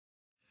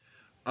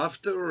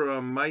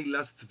After my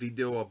last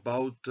video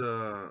about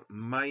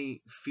my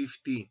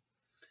 50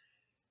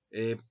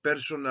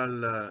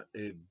 personal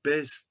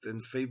best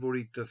and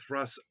favorite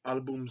thrash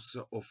albums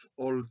of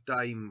all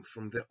time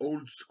from the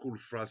old school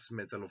thrash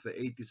metal of the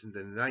 80s and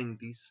the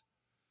 90s,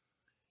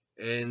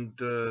 and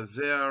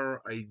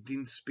there I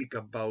didn't speak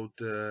about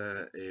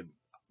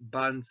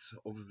bands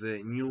of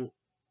the new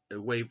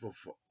wave of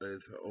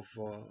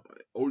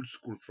old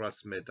school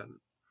thrash metal,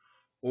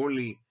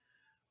 only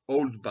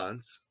old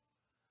bands.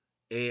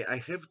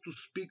 I have to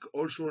speak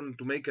also and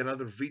to make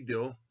another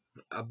video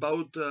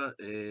about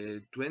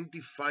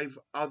 25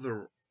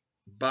 other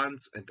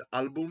bands and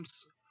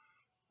albums,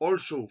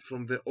 also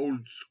from the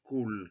old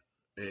school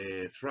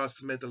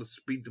thrash metal,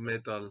 speed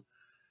metal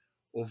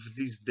of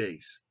these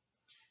days.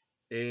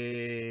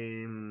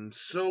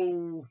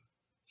 So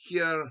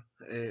here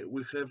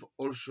we have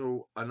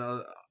also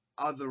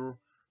another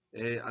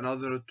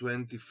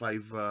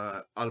 25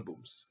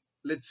 albums.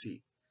 Let's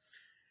see.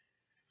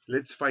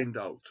 Let's find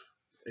out.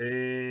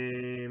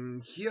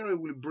 Here I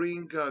will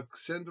bring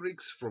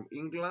Xentrix from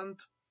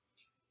England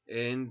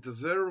and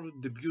their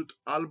debut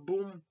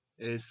album,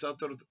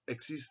 Shattered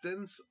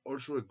Existence,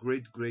 also a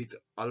great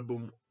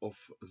album of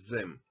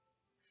them.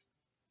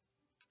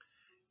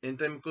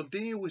 And I'm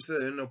continuing with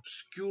an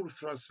obscure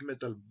thrash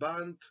metal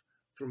band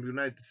from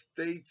United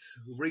States,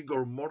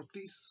 Rigor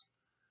Mortis,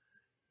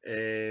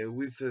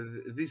 with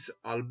this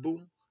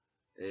album.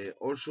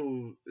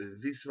 Also,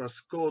 this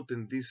mascot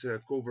and this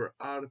cover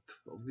art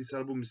of this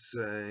album is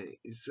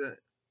a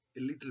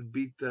little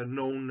bit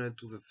known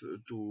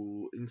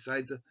to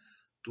inside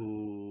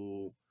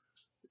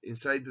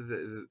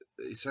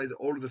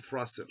all the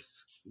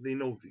thrashers. They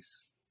know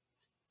this.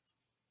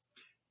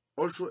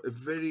 Also, a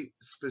very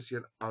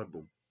special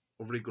album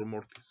of Rigor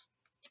Mortis.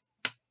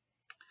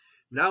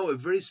 Now, a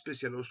very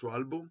special also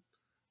album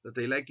that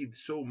I like it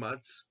so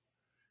much.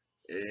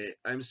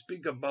 I'm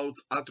speaking about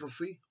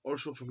Atrophy,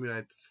 also from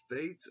United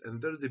States,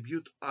 and their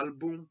debut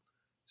album,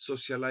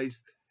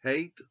 Socialized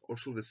Hate.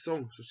 Also, the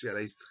song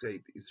Socialized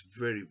Hate is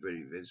very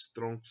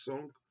strong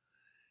song.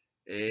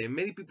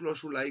 Many people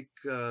also like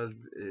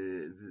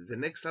the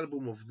next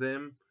album of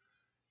them,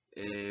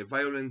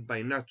 Violent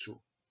by Nature,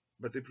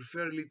 but I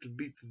prefer a little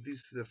bit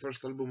the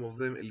first album of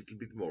them a little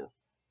bit more.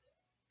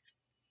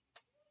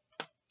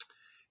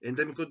 And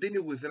I'm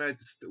continuing with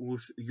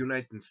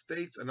United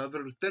States,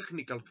 another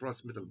technical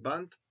thrash metal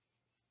band,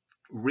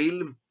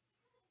 Realm.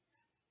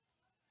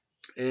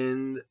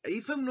 And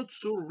if I'm not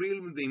sure,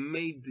 Realm, they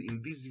made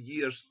in these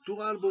years 2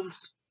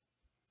 albums,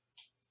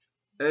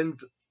 and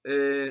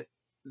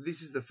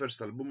this is the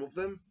first album of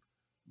them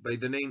by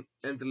the name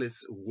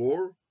Endless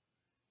War.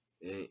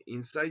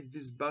 Inside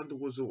this band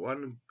was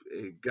one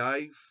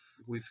guy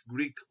with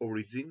Greek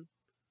origin,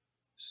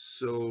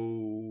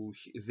 so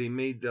they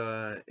made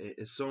a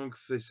song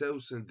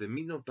Theseus and the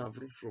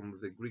Minotaur from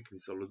the Greek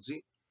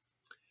mythology,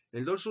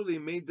 and also they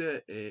made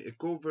a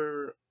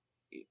cover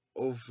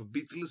of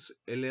Beatles,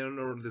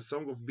 the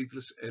song of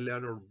Beatles,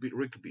 Eleanor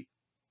Rigby.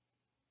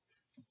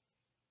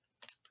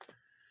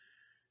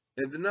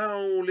 And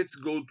now let's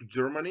go to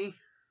Germany,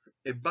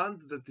 a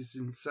band that is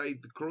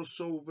inside the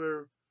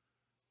crossover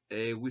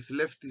with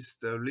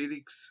leftist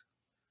lyrics,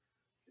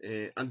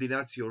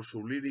 anti-Nazi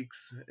also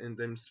lyrics, and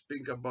I'm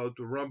speaking about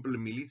Rumple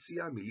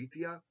Militia.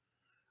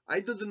 I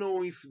don't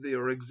know if they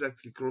are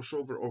exactly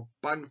crossover or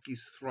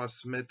punkish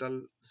thrash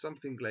metal,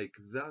 something like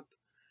that,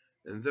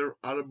 and their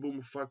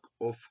album Fuck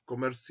Off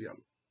Commercial.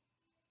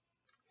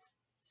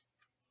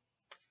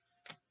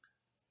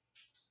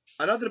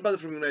 Another band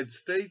from the United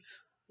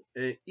States,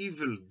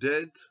 Evil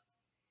Dead.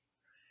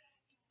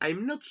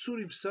 I'm not sure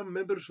if some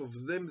members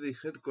of them they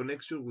had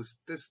connection with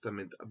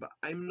Testament, but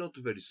I'm not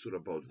very sure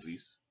about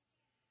this.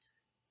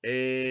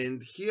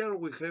 And here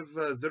we have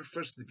their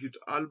first debut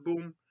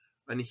album,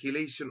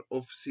 Annihilation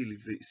of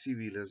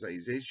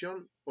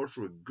Civilization,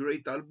 also a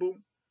great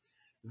album.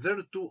 There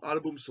are 2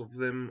 albums of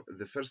them,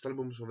 the first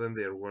albums of them,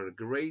 they were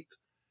great.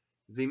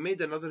 They made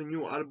another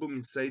new album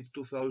inside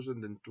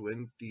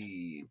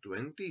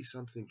 2020,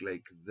 something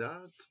like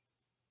that,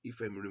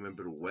 if I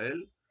remember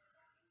well.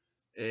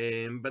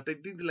 But I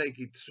didn't like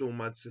it so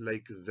much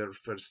like their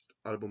first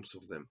albums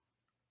of them.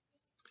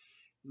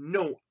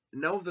 No,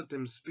 now that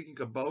I'm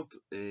speaking about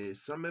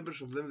some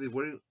members of them, they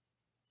were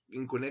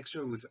in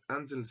connection with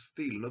Angel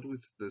Steel, not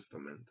with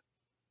Testament.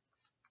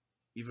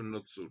 Even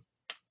not so.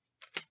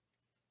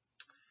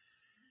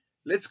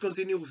 Let's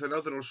continue with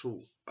another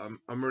also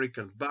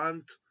American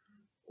band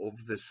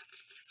of the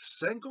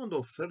second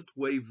or third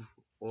wave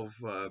of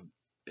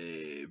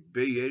Bay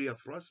Area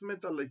thrash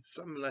metal. It's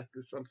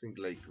something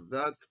like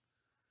that.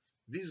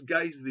 These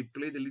guys, they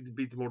played a little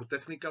bit more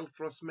technical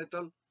thrash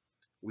metal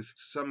with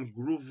some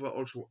groove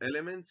also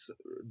elements,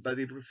 but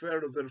I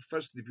prefer their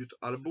first debut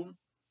album,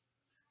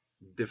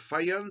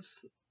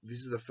 Defiance. This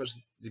is the first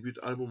debut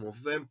album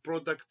of them,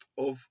 Product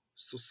of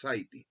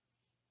Society.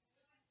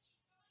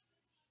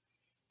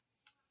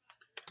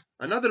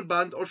 Another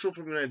band also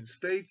from the United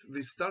States,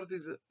 they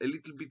started a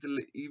little bit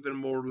even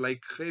more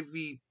like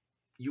heavy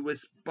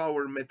US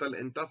power metal,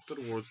 and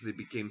afterwards they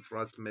became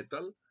thrash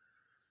metal.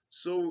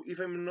 So if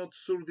I'm not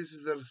sure, this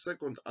is their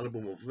second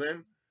album of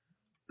them,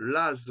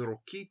 Lääz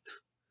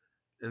Rockit,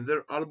 and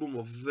their album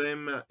of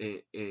them,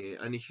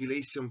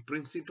 Annihilation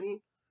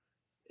Principle.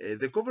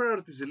 The cover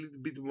art is a little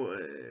bit more,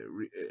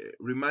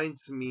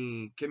 reminds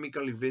me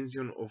Chemical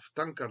Invention of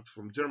Tankard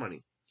from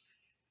Germany.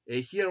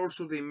 Here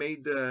also they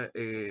made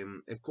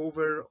a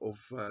cover of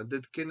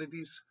Dead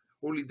Kennedy's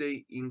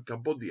Holiday in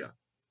Cambodia.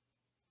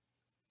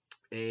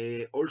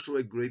 Also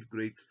a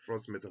great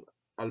thrash metal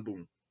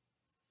album.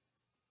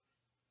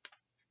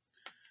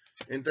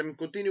 And I'm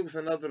continuing with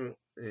another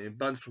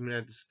band from the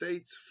United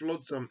States,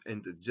 Flotsam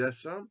and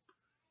Jetsam.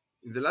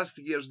 In the last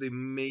years they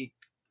make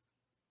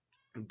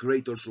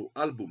great also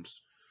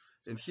albums.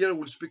 And here I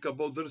will speak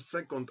about their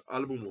second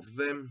album of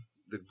them,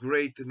 the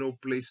great No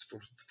Place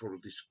for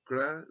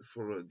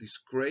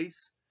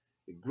Disgrace.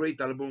 A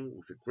great album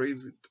with a great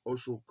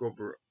also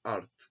cover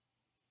art.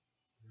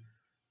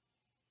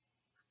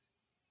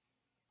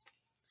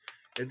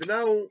 And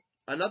now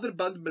another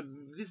band, but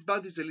this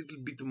band is a little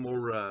bit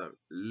more,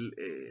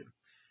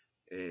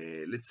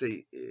 let's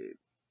say,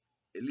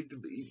 a little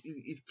bit.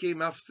 It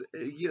came after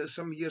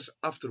some years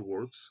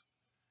afterwards,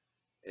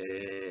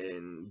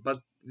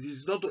 but this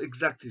is not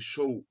exactly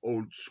so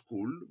old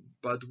school.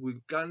 But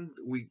we can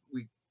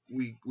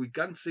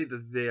say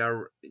that they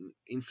are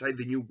inside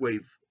the new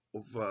wave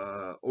of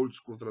old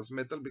school thrash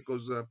metal,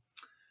 because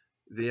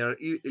they are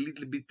a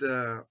little bit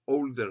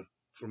older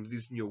from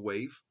this new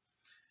wave.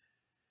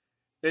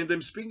 And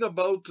I'm speaking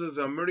about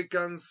the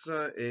Americans,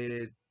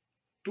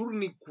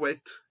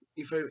 Tourniquet,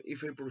 if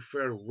I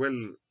prefer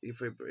well,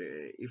 if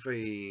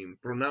I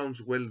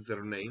pronounce well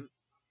their name,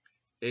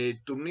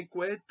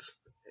 Tourniquet.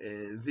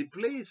 They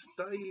played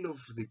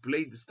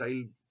the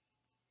style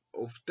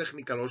of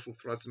technical also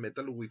thrash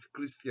metal with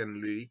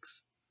Christian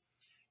lyrics.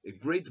 A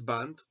great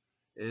band,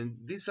 and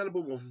this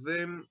album of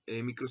them,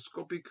 a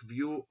microscopic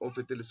view of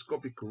a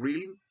telescopic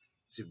realm.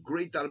 It's a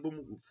great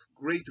album with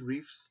great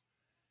riffs.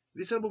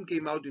 This album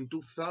came out in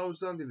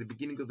 2000, in the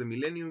beginning of the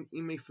millennium.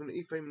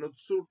 If I'm not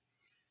sure,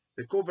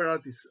 the cover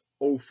art is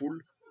awful,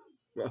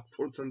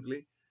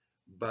 unfortunately,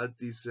 but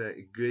it's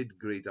a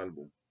great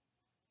album.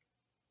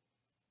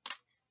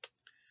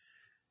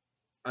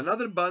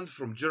 Another band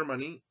from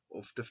Germany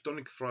of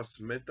Teutonic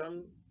thrash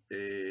metal,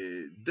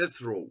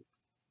 Death Row.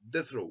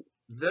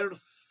 Their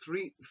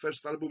three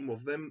first album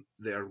of them,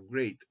 they are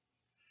great.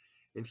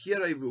 And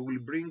here I will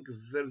bring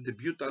their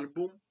debut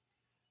album,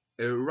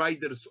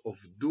 Riders of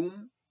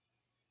Doom.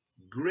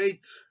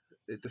 Great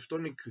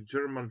Teutonic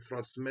German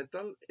thrash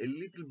metal, a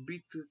little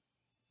bit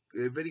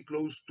very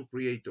close to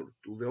Creator,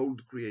 to the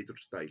old Creator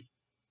style.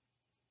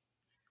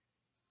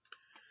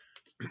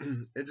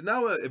 And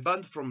now a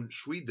band from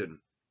Sweden.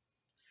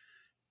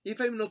 If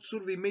I'm not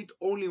sure, they made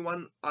only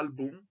one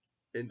album,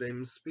 and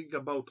I'm speaking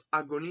about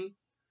Agony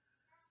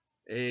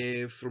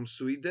from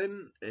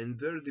Sweden, and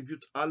their debut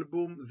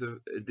album,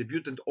 the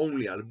debut and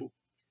only album,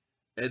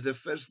 the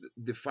first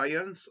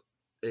Defiance.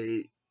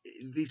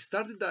 They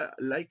started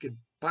like a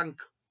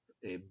punk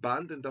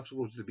band, and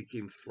afterwards they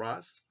became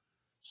thrash.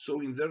 So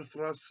in their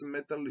thrash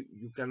metal,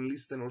 you can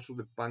listen also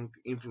the punk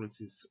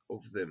influences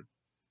of them,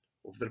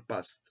 of their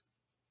past.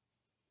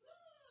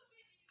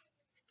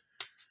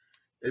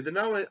 And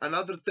now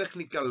another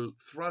technical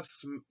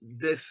thrash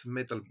death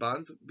metal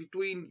band,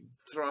 between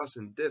thrash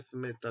and death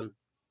metal,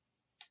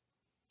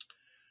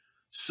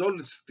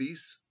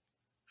 Solstice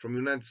from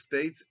United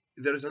States.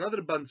 There is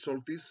another band,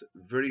 Solstice,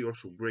 very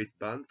also great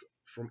band.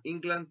 From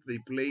England, they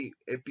play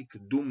epic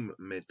doom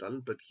metal,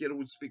 but here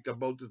we speak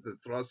about the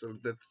thrash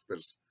and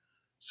deathsters,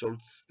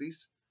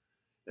 Solstice.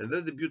 And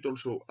their debut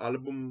also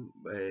album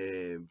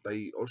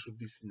by also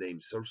this name,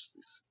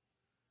 Solstice.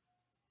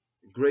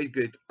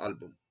 Great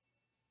album.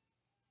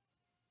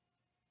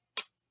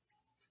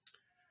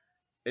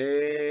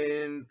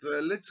 And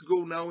let's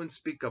go now and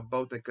speak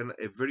about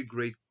a very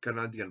great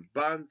Canadian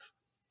band,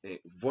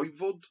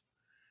 Voivod.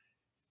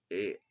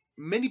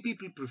 Many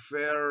people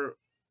prefer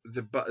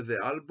the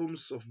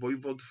albums of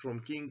Voivod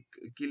from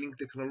Killing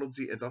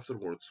Technology and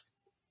afterwards,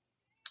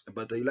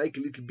 but I like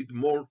a little bit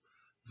more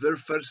their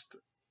first,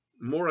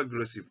 more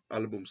aggressive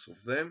albums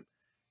of them.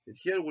 And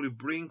here we'll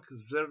bring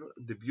their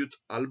debut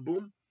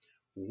album,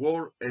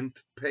 War and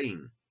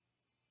Pain.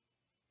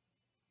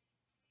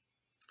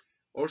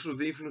 Also,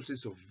 the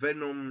influences of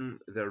Venom,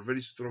 they are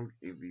very strong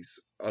in this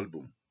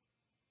album.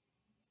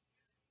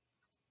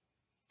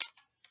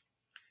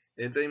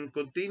 And I'm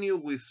continue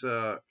with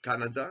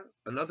Canada,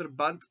 another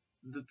band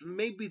that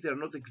maybe they're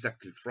not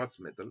exactly thrash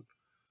metal,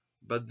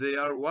 but they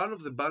are one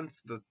of the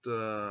bands that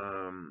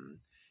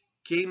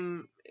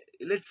came,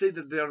 let's say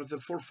that they are the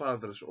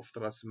forefathers of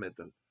thrash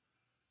metal.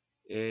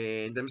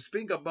 And I'm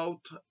speaking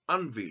about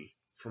Anvil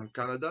from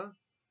Canada,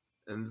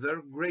 and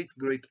their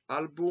great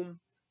album,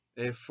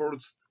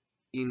 Forged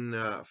in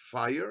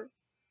Fire.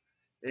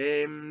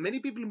 Many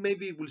people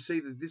maybe will say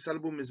that this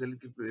album is a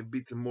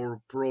bit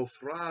more pro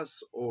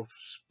thrash or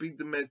speed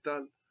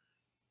metal.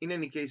 In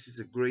any case, it's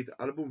a great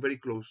album, very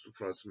close to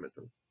thrash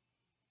metal.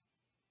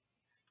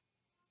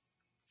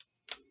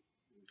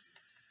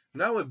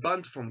 Now a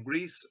band from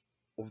Greece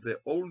of the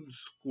old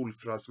school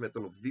thrash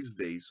metal of these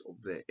days,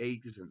 of the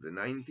 80s and the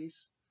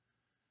 90s.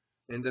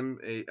 And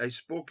I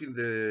spoke in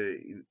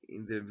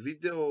the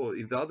video,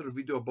 in the other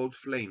video about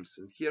Flames,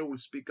 and here we'll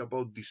speak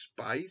about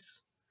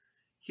Despise.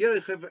 Here I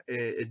have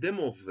a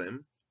demo of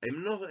them.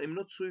 I'm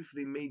not sure if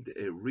they made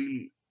a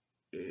real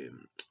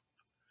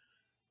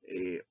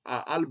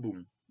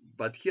album,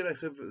 but here I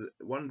have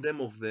one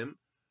demo of them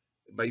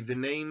by the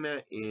name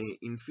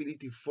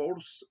Infinity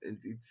Force, and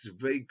it's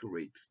very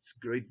great. It's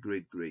great.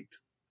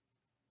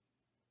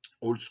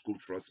 Old school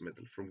thrash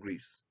metal from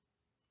Greece.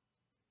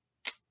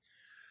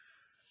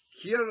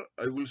 Here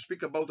I will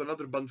speak about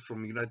another band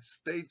from the United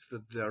States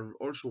that they are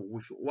also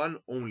with one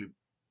only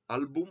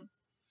album,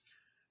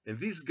 and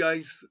these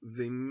guys,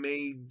 they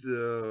made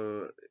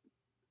a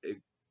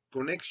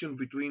connection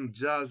between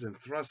jazz and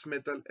thrash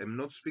metal. I'm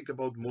not speak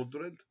about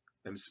Mordred,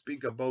 I'm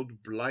speak about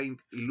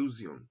Blind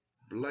Illusion,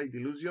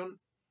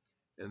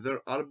 and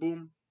their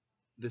album,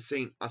 the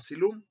Sane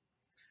Asylum.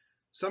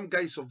 Some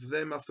guys of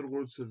them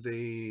afterwards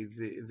they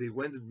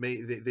went and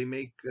made they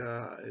make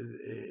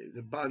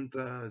the band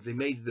they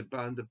made the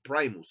band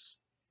Primus,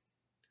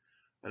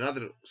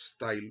 another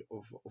style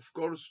of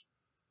course,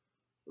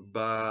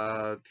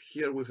 but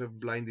here we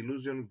have Blind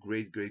Illusion,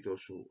 great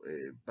also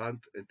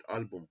band and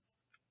album.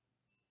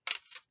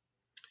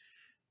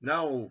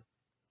 Now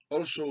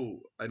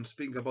also I'm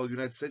speaking about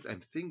United States. I'm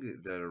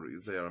thinking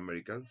they are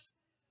Americans,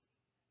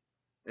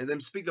 and I'm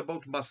speaking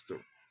about Master.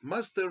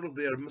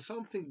 They are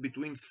something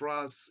between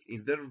thrash,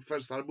 in their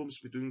first albums,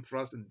 between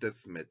thrash and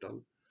death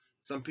metal.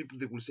 Some people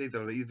they will say they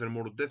are either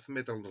more death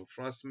metal than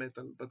thrash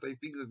metal, but I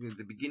think that in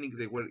the beginning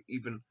they were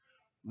even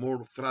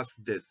more thrash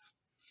death.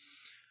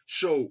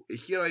 So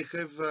here I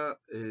have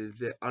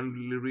the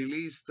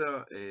unreleased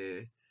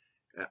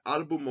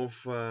album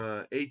of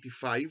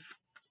 85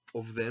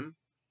 of them.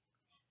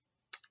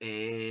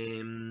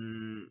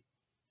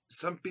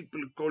 Some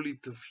people call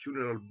it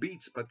Funeral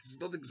Beats, but it's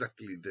not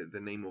exactly the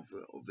name of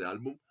the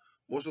album.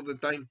 Most of the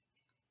time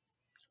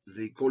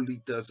they call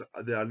it as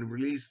the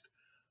unreleased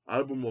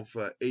album of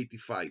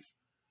 85.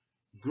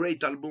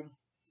 Great album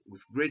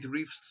with great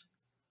riffs,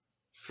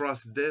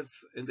 thrash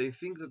death, and I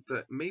think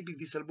that maybe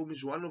this album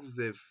is one of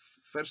the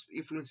first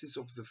influences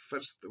of the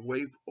first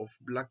wave of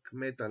black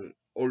metal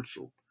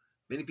also.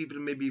 Many people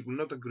maybe will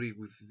not agree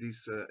with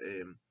this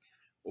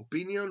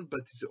opinion,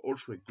 but it's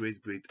also a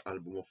great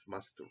album of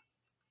Master.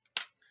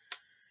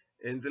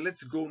 And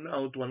let's go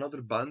now to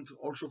another band,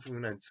 also from the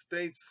United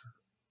States,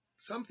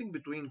 something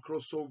between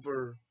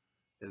crossover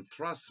and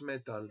thrash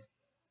metal.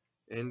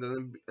 And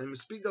I'm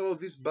speaking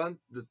about this band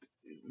that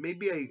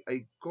maybe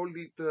I call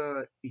it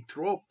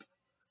Zoetrope,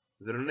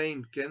 their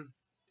name, Ken,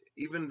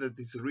 even that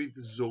it's read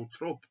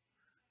Zoetrope.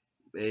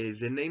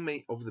 The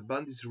name of the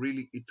band is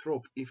really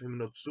Zoetrope, if I'm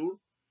not sure.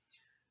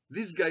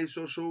 These guys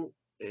also,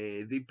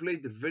 they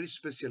played a very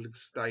special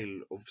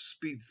style of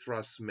speed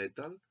thrash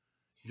metal.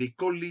 They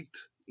call it,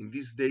 in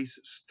these days,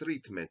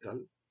 street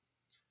metal.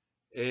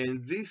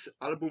 And this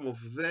album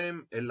of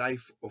them, A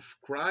Life of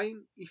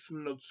Crime, if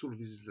I'm not sure,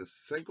 this is the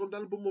second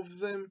album of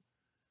them.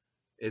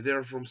 They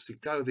are from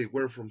Chicago. They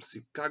were from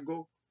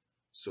Chicago.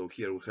 So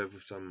here we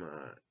have some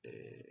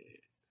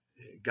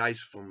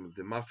guys from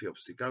the Mafia of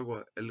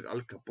Chicago,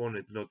 Al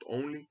Capone not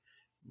only,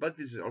 but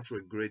this is also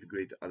a great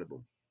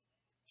album.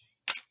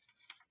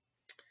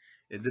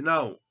 And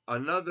now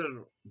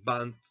another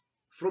band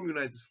from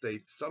United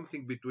States,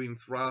 something between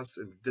thrash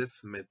and death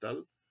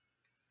metal,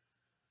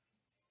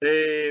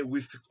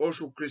 with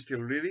also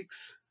Christian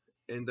lyrics,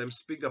 and I'm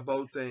speaking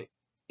about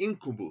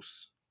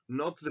Incubus,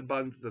 not the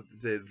band that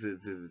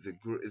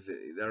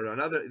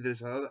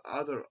there's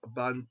another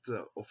band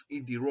of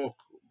indie rock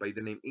by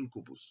the name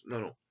Incubus.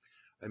 No,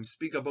 I'm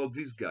speaking about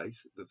these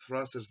guys, the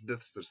Thrashers,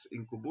 Deathsters,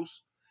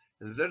 Incubus,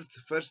 and their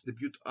first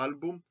debut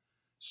album,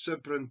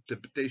 Seprent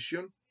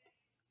Temptation,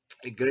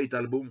 a great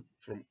album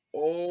from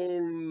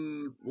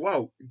all.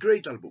 Wow,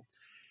 great album.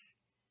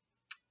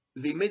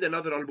 They made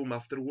another album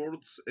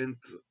afterwards, and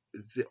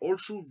they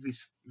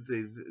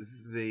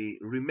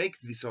remake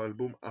this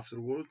album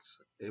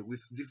afterwards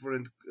with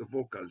different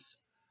vocals,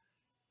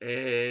 but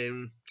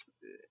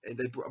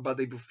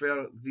I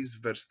prefer this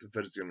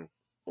version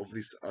of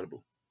this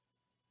album.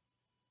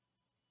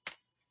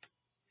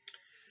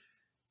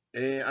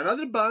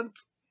 Another band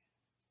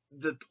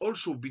that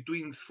also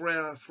between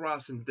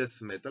thrash and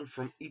death metal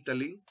from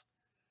Italy,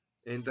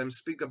 and I'm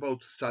speaking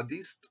about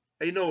Sadist.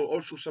 I know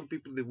also some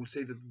people they will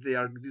say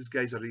that these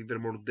guys are either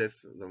more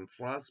death than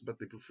thrash, but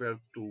I prefer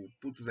to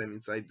put them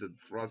inside the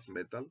thrash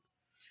metal.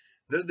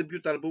 Their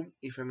debut album,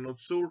 if I'm not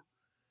sure,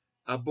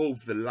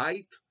 Above the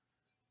Light,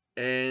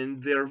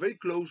 and they are very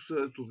close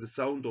to the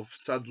sound of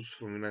Sadist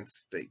from the United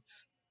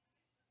States.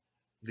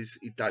 These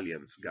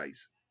Italians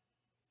guys.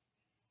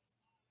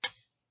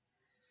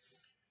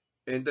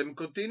 And I'm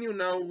continuing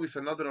now with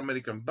another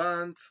American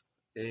band,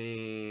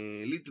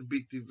 a little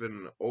bit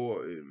even,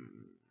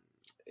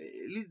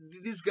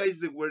 these guys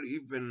they were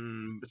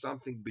even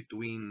something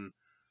between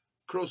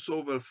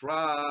crossover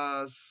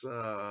thrash,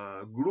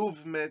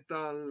 groove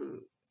metal,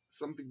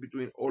 something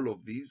between all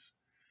of these.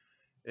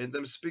 and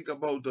I'm speak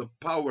about the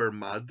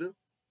PowerMad,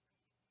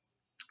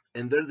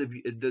 and this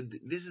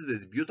is the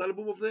debut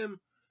album of them,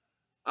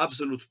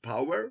 Absolute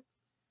Power.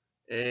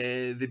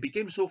 They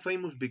became so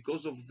famous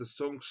because of the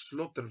song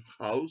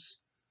Slaughterhouse,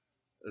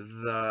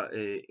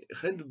 the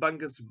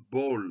Headbangers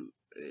Ball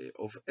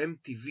of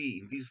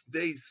MTV. In these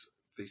days,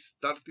 they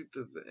started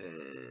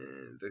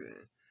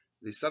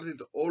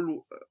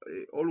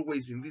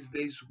always in these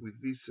days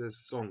with this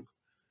song,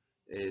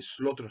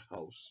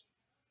 Slaughterhouse.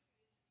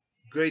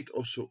 Great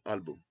also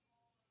album.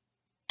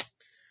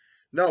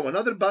 Now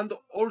another band,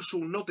 also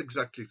not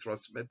exactly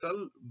thrash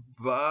metal,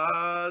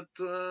 but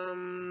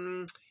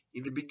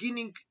in the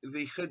beginning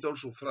they had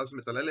also thrash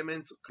metal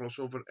elements,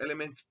 crossover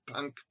elements,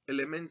 punk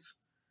elements,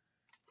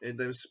 and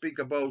I speak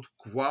about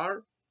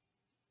GWAR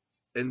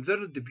and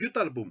their debut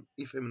album,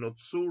 if I'm not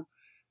sure,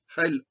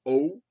 Hell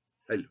O.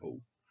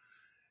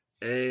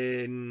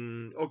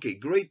 And okay,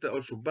 great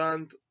also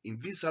band. In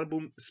this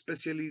album,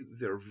 especially,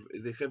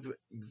 they have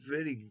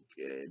very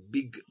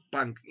big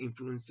punk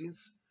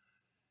influences.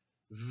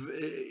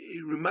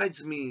 It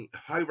reminds me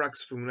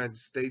Hyrax from United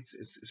States,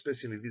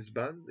 especially this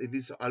band,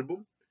 this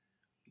album,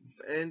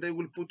 and I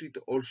will put it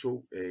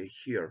also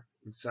here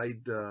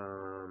inside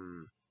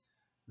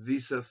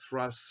this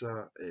thrash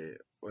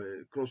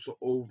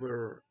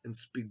crossover and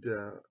speed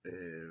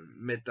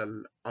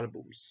metal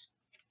albums.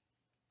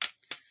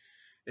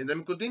 And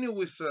I'm continuing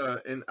with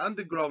an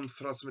underground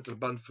thrash metal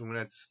band from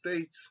United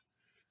States.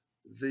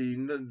 They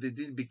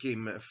did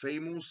become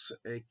famous,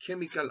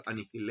 Chemical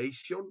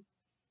Annihilation.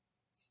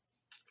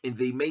 And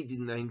they made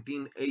in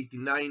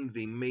 1989,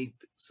 they made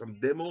some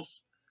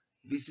demos.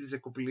 This is a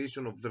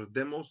compilation of their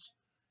demos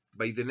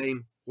by the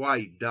name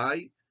Why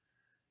Die.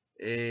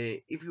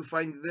 If you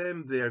find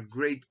them, they are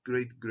great.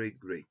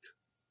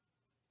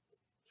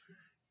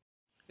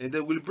 And I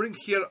will bring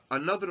here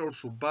another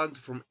also band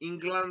from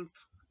England,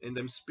 and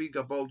I'm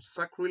speaking about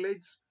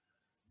Sacrilege.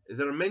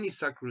 There are many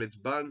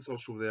Sacrilege bands.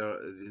 Also, there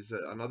is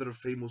another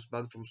famous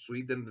band from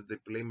Sweden that they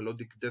play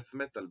melodic death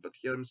metal. But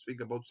here I'm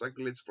speaking about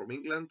Sacrilege from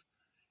England,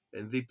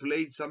 and they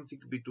played something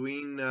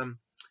between.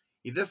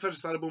 In the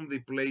first album, they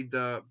played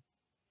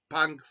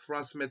punk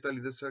thrash metal.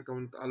 In the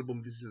second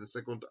album, this is the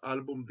second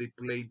album, they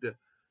played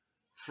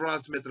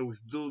thrash metal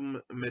with doom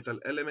metal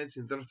elements.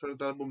 In their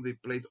third album, they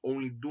played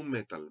only doom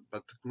metal,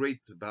 but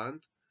great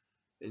band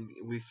and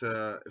with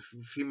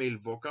female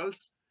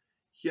vocals.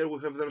 Here we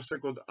have their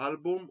second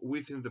album,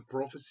 Within the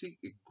Prophecy,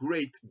 a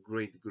great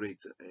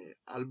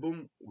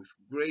album with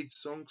great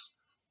songs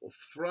of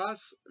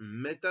thrash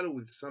metal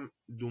with some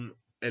doom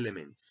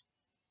elements.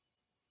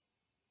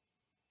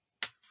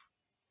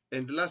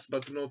 And last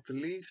but not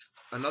least,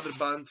 another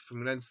band from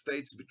the United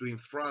States between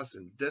thrash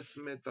and death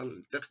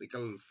metal,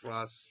 technical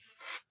thrash.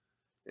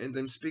 And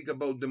I'm speaking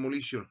about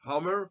Demolition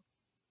Hammer.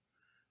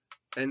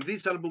 And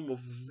this album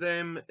of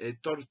them,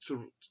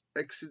 Tortured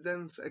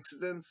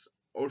Accidents,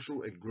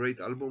 also a great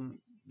album,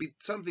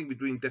 something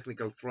between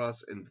technical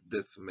thrash and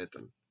death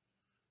metal.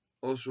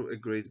 Also a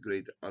great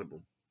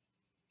album.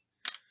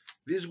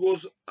 This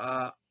was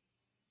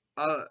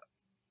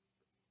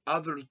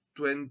other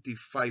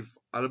 25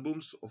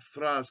 albums of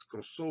thrash,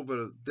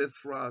 crossover, death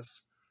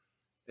thrash,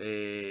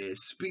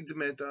 speed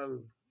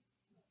metal,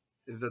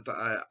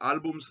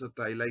 albums that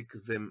I like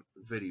them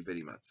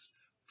very much.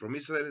 From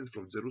Israel and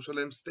from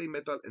Jerusalem, stay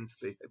metal and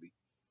stay heavy.